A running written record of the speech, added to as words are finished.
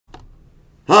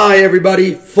Hi,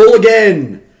 everybody. Full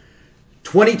again.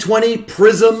 2020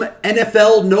 Prizm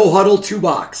NFL No Huddle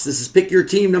 2-box. This is Pick Your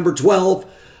Team number 12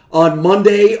 on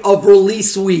Monday of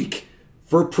release week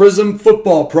for Prizm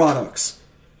football products.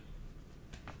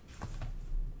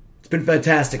 It's been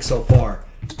fantastic so far.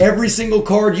 Every single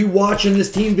card you watch in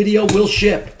this team video will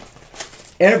ship.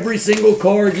 Every single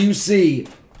card you see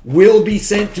will be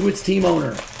sent to its team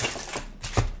owner.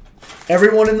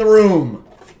 Everyone in the room,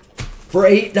 for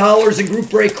 $8 in group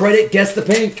break credit, guess the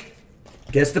pink.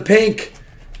 Guess the pink.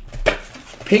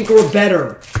 Pink or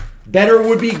better. Better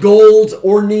would be gold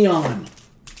or neon.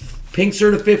 Pinks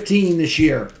are to 15 this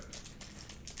year.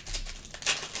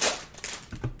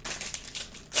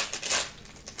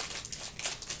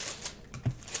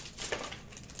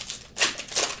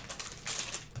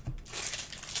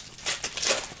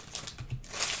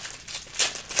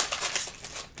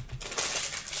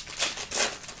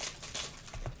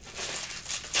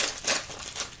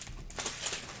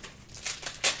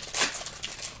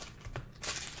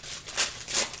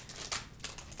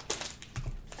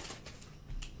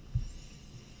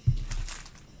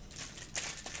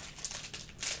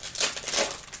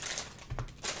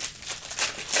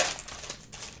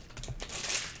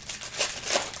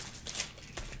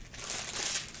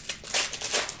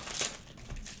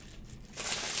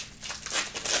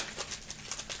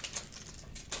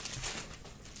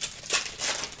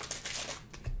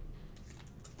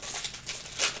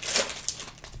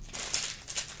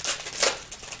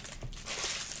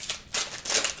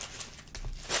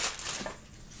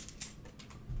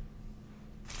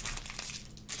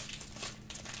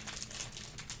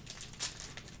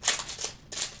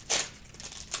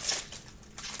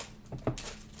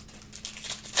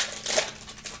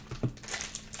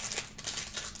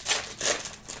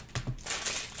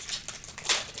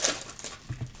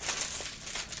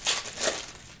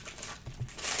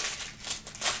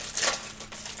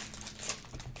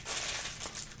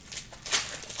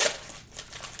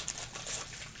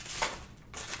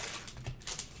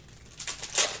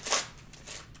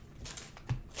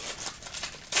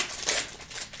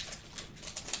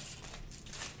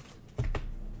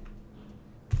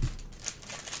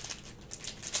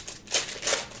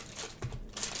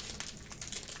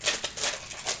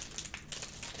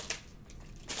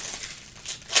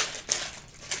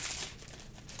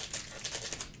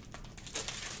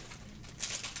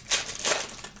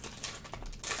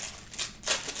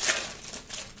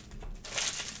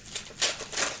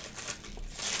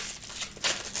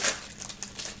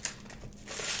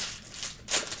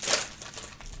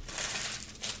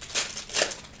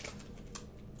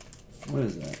 What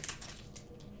is that?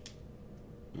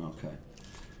 Okay.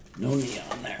 No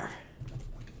neon there.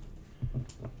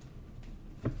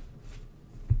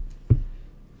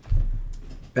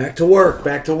 Back to work.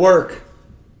 Back to work.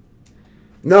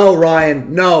 No,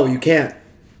 Ryan. No, you can't.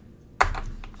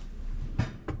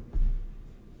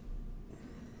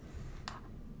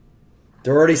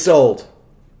 They're already sold.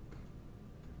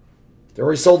 They're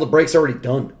already sold. The break's already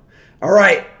done. All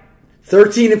right.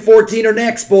 13 and 14 are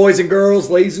next, boys and girls,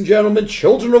 ladies and gentlemen,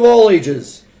 children of all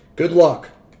ages. Good luck.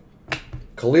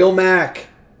 Khalil Mack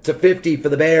to 50 for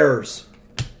the Bears.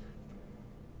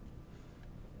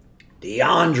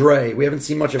 DeAndre. We haven't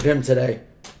seen much of him today.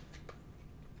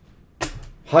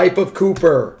 Hype of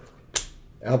Cooper.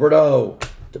 Alberto.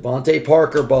 Devontae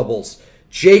Parker bubbles.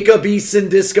 Jacob Eason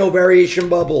Disco Variation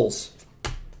bubbles.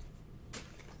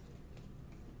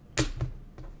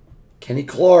 Kenny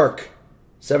Clark.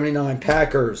 79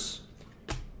 Packers.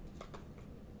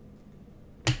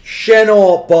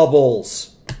 Chenault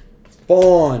bubbles.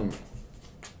 Vaughn.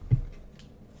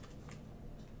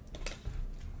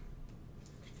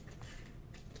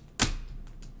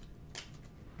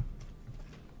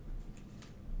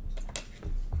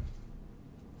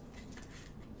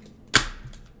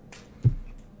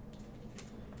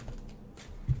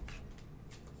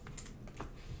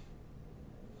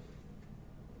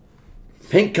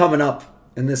 Pink coming up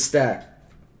in this stack.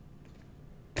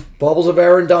 Bubbles of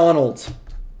Aaron Donald.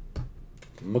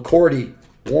 McCourty.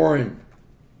 Warren.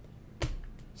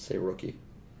 Say rookie.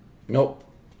 Nope.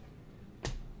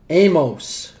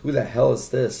 Amos. Who the hell is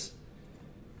this?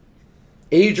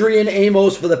 Adrian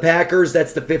Amos for the Packers.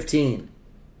 That's the 15.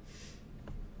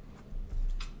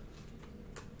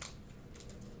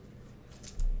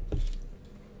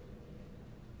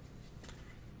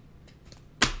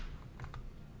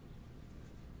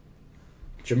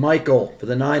 Jermichael for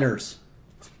the Niners.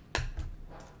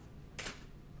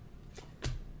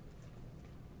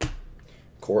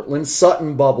 Cortland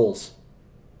Sutton bubbles.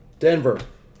 Denver.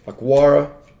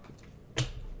 Aguara.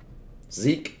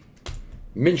 Zeke.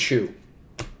 Minshew.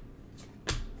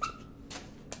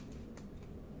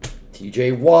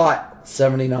 TJ Watt,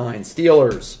 79.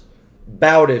 Steelers.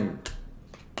 Bowden.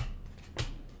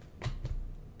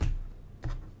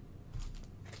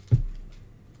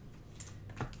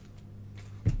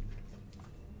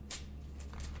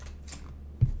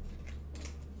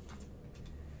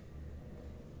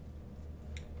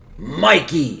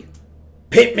 Mikey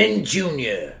Pittman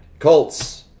Jr.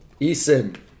 Colts.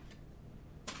 Eason.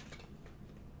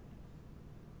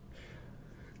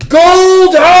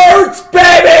 Gold Hurts,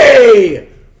 baby!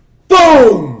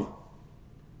 Boom!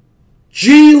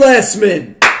 G.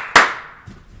 Lessman.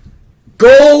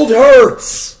 Gold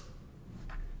Hurts.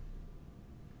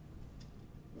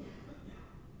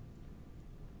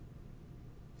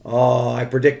 Oh, I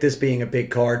predict this being a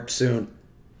big card soon.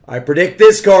 I predict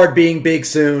this card being big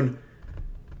soon.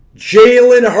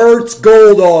 Jalen Hurts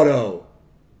Gold Auto.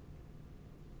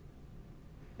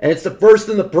 And it's the first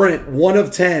in the print. 1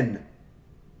 of 10.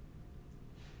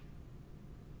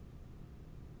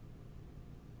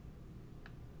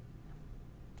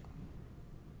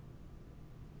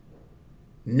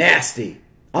 Nasty.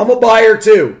 I'm a buyer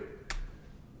too.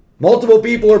 Multiple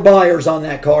people are buyers on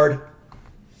that card.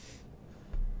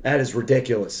 That is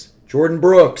ridiculous. Jordan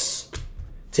Brooks.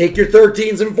 Take your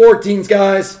 13s and 14s,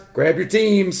 guys. Grab your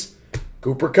teams.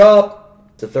 Cooper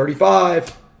Kupp to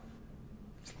 35.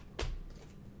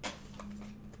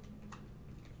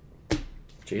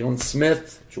 Jalen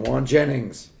Smith. Juwan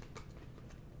Jennings.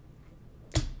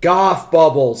 Goff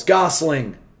bubbles.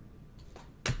 Gosling.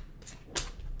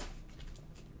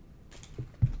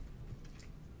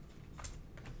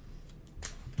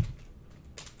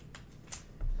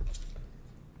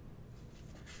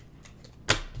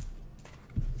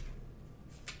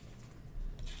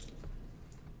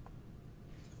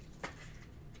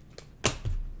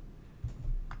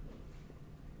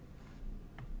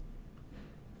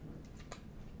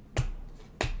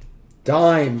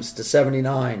 Dimes to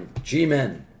 79.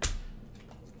 G-Men.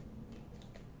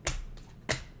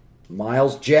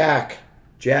 Miles Jack.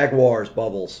 Jaguars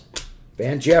bubbles.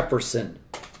 Van Jefferson.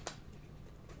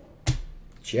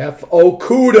 Jeff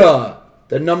Okuda.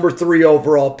 The number 3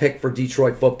 overall pick for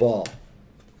Detroit football.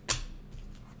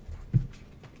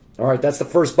 All right, that's the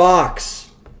first box.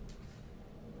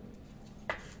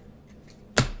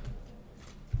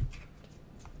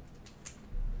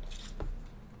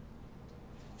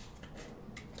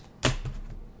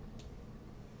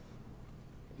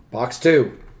 Box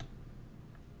 2.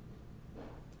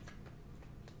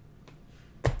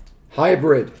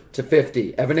 Hybrid to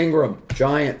 50. Evan Ingram,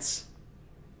 Giants.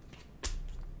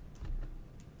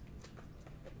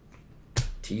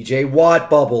 TJ Watt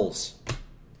bubbles.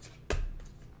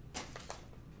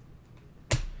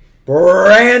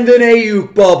 Brandon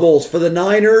Ayuk bubbles for the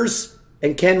Niners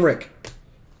and Kenrick.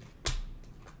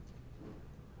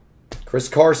 Chris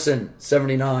Carson,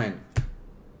 79.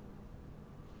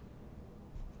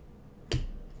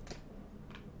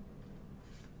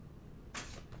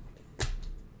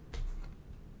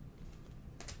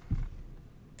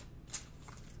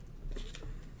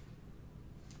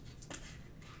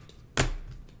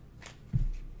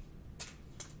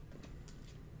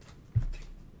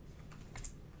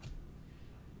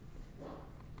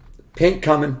 Pink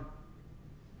coming.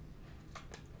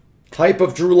 Type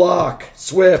of Drew Lock.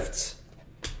 Swift.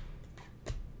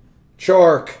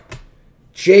 Chark.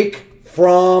 Jake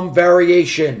Fromm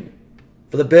variation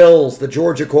for the Bills, the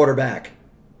Georgia quarterback.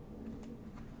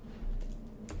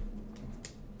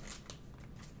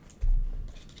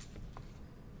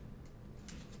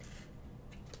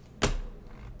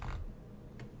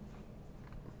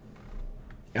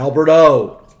 Albert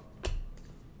O.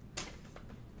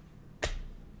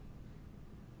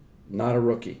 Not a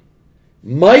rookie.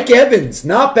 Mike Evans,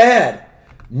 not bad.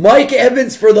 Mike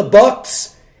Evans for the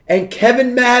Bucks and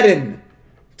Kevin Madden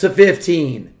to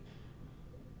 15.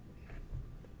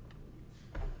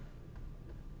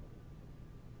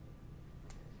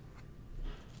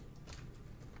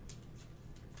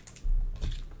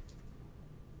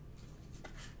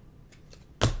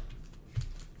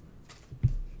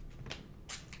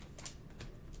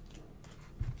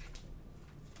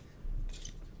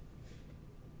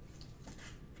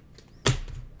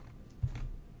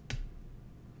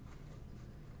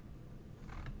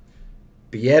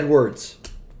 B. Edwards.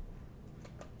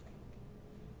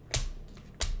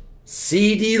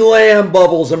 C.D. Lamb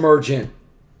bubbles emergent.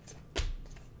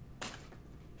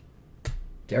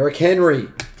 Derrick Henry.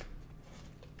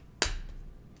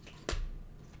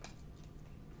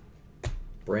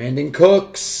 Brandon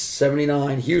Cooks,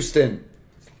 79, Houston.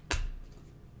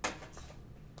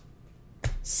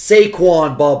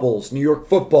 Saquon bubbles, New York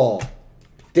football.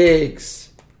 Diggs.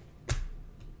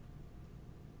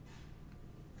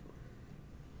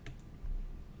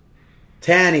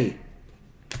 Tanny.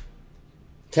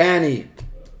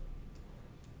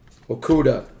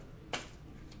 Okuda.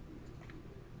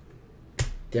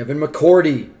 Devin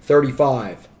McCourty,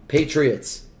 35.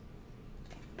 Patriots.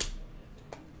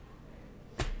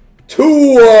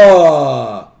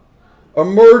 Tua!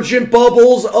 Emergent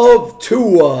bubbles of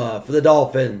Tua for the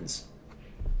Dolphins.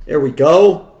 There we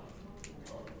go.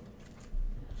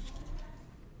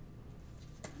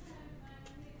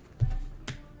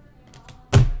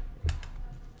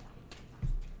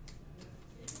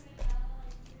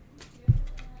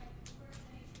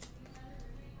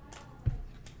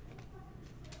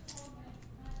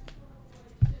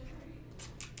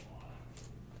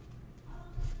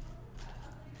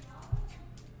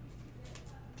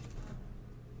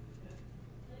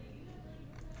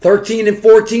 $13 and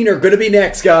 $14 are going to be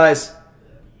next, guys.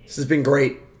 This has been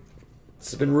great.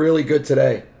 This has been really good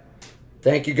today.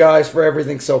 Thank you guys for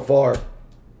everything so far.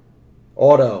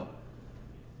 Auto.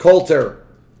 Coulter.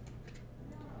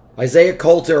 Isaiah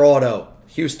Coulter auto.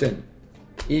 Houston.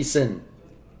 Eason.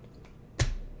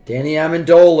 Danny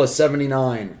Amendola,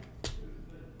 79.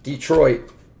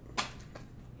 Detroit.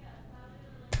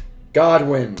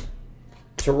 Godwin.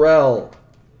 Terrell.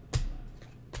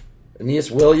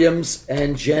 Aeneas Williams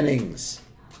and Jennings.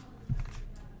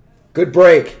 Good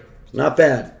break. Not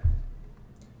bad.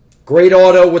 Great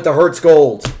auto with the Hertz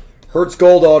Gold. Hertz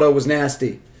Gold auto was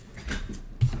nasty.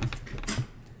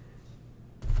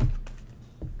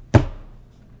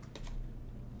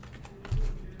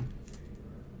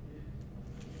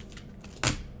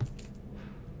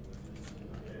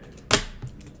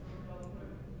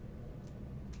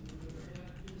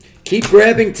 Keep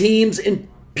grabbing teams in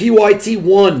PYT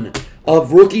 1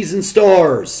 of Rookies and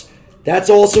Stars. That's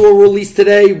also a release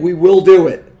today. We will do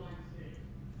it.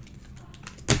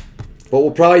 But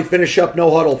we'll probably finish up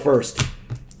No Huddle first.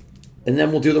 And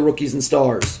then we'll do the Rookies and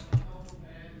Stars.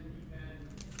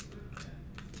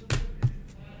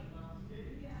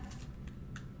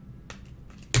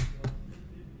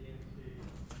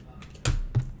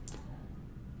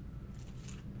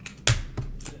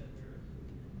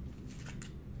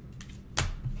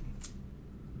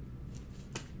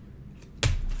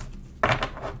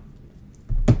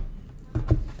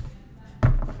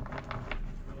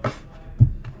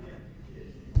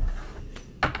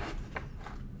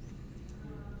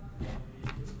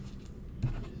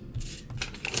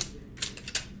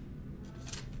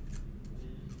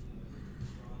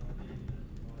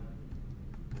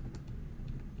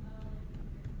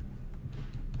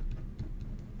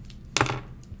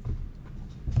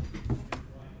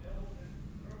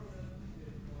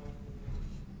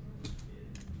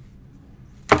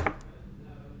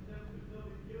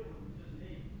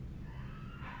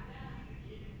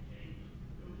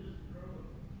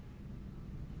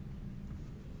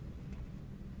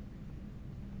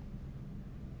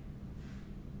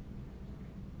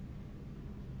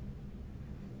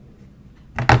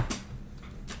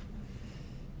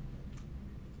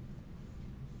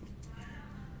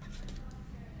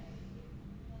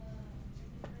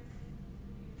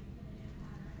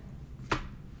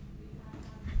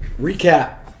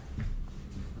 Recap.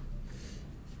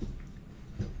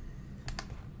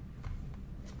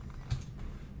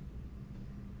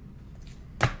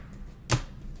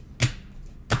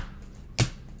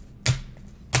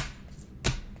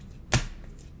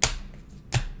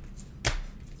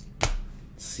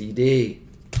 CD.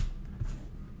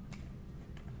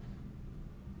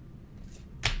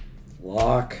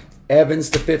 Lock. Evans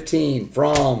to 15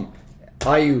 from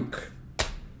Ayuk.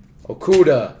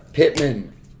 Okuda.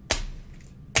 Pittman.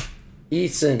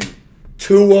 Eason.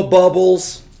 Tua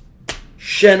bubbles.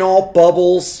 Chenault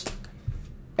bubbles.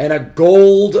 And a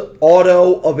gold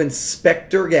auto of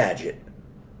Inspector Gadget.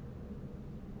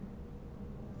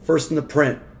 First in the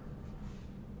print.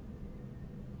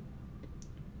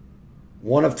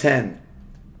 1 of 10.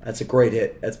 That's a great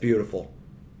hit. That's beautiful.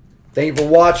 Thank you for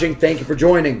watching. Thank you for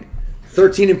joining.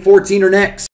 13 and 14 are next.